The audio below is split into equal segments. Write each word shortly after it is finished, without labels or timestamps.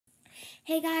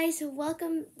Hey guys,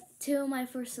 welcome to my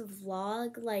first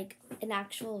vlog, like an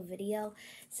actual video.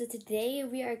 So today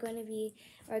we are going to be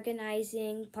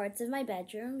organizing parts of my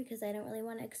bedroom because I don't really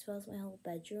want to expose my whole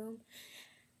bedroom.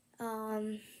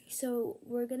 So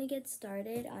we're going to get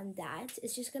started on that.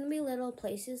 It's just going to be little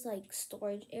places like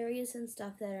storage areas and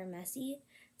stuff that are messy.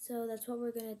 So that's what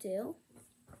we're going to do.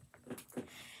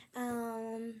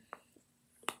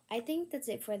 I think that's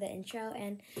it for the intro,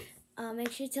 and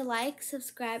make sure to like,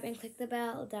 subscribe, and click the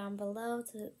bell down below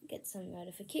to get some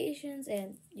notifications,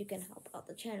 and you can help out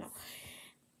the channel.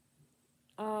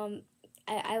 I'm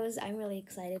really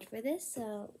excited for this,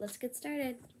 so let's get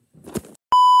started.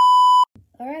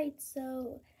 Alright,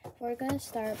 so we're gonna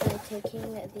start by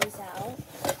taking these out,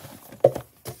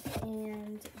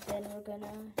 and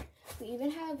then we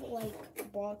even have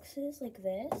like boxes like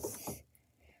this.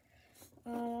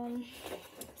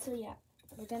 So yeah,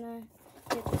 we're gonna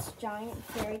get this giant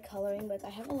fairy coloring book. I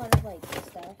have a lot of like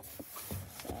stuff,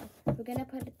 so we're gonna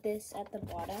put this at the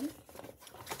bottom.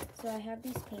 So I have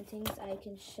these paintings, I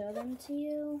can show them to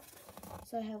you.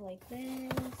 So I have like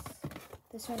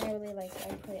this one I really like,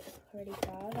 I'm pretty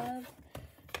proud of.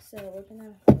 So we're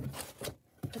gonna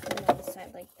put them on the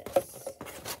side like this.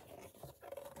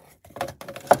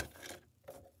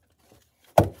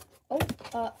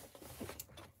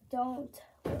 Don't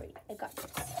worry, I got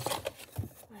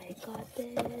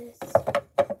this.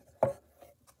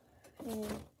 And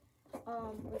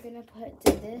we're gonna put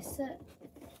this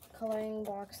coloring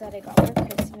box that I got for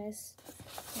Christmas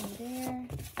in there.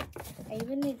 I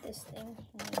even made this thing.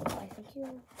 I think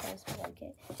you guys will like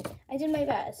it. I did my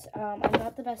best. I'm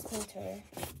not the best painter,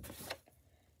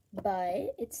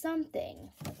 but it's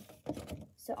something.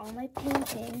 So all my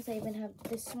paintings, I even have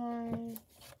this one.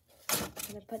 I'm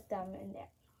gonna put them in there.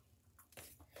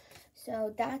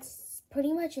 So that's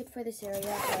pretty much it for this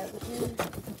area. But we can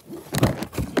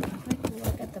quick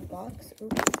look at the box.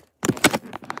 Oops.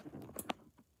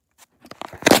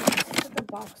 This is what the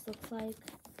box looks like.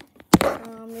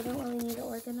 We don't really need to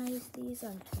organize these.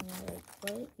 I'm trying to like,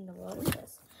 what in the world is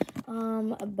this?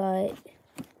 But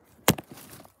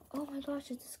oh my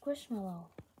gosh, it's a squishmallow.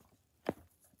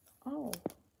 Oh.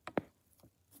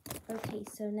 Okay,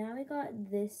 so now I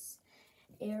got this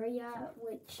area,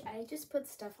 which I just put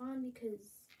stuff on because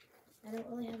I don't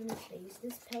really have any space.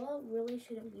 This pillow really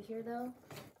shouldn't be here though,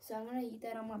 so I'm gonna eat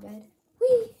that on my bed.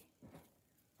 Whee!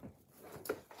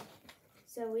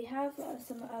 So we have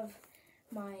some of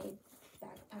my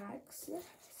backpacks,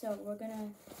 so we're gonna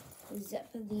zip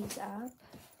these up.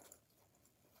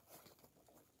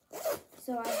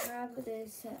 So I have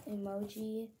this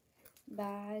emoji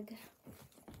bag,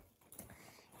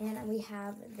 and we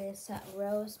have this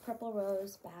purple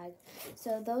rose bag.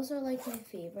 So those are like my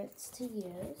favorites to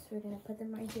use. We're gonna put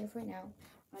them right here for now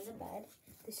on the bed.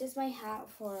 This is my hat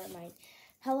for my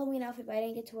Halloween outfit, but I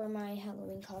didn't get to wear my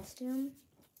Halloween costume.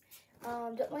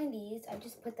 Don't mind these. I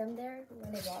just put them there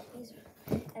when I bought these,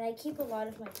 and I keep a lot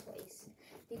of my toys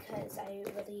because I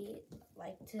really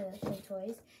like to play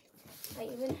toys. I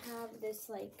even have this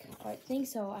like art thing,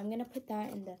 so I'm gonna put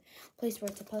that in the place where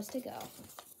it's supposed to go.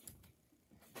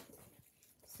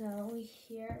 So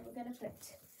here we're gonna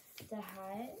put the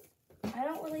hat. I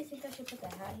don't really think I should put the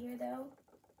hat here though.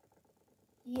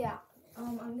 Yeah,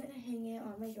 I'm gonna hang it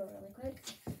on my door really quick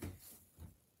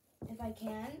if I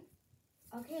can.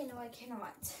 Okay, no, I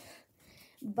cannot.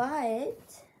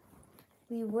 But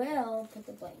we will put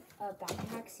the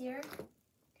backpacks here.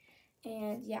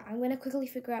 And yeah, I'm gonna quickly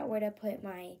figure out where to put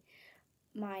my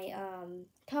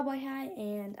cowboy hat,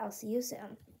 and I'll see you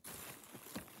soon.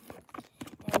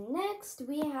 And next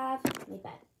we have my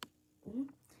bed.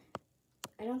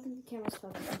 I don't think the camera's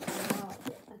focused. No.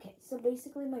 Okay, so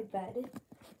basically my bed.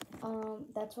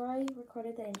 That's where I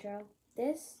recorded the intro.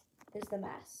 This is the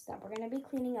mess that we're gonna be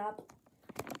cleaning up.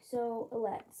 So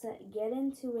let's get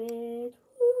into it.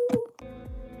 Woo!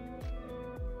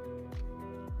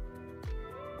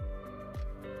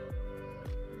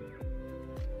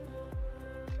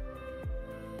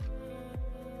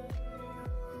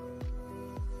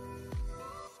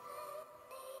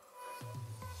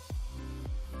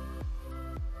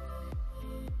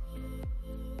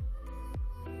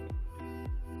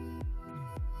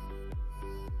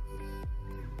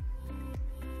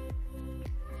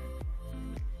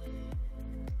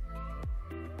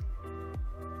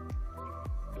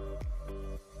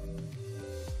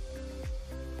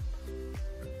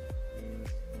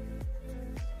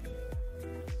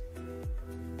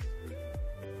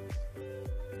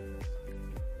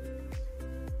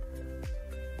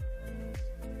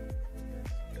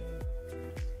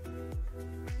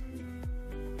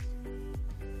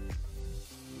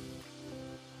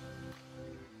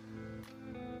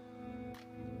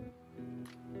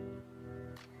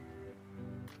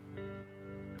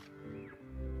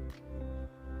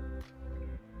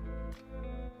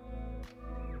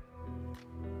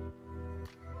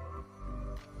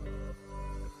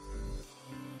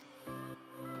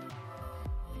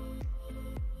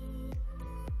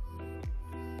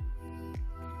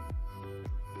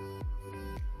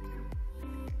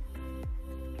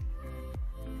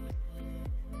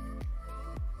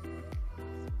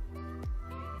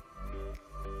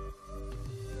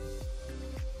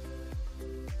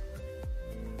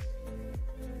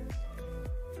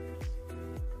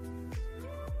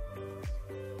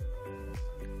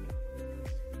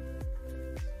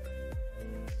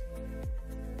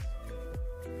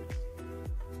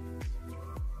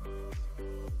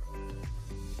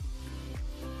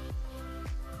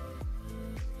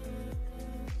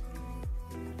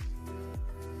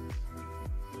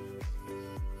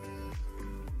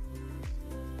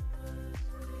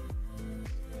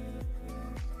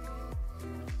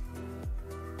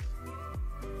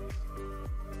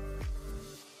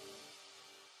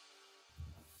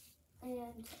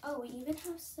 Oh, we even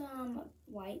have some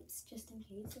wipes just in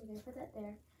case, so we're gonna put that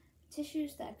there.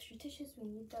 Tissues, the extra tissues, we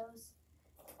need those.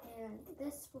 And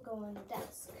this will go on the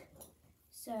desk.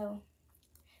 So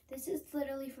this is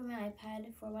literally for my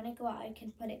iPad. For when I go out, I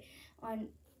can put it on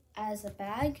as a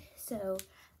bag. So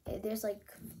there's like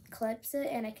clips it,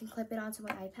 and I can clip it onto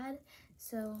my iPad.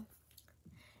 So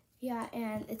yeah,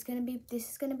 and this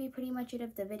is gonna be pretty much it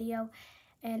of the video.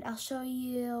 And I'll show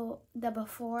you the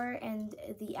before and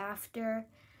the after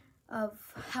of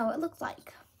how it looked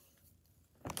like.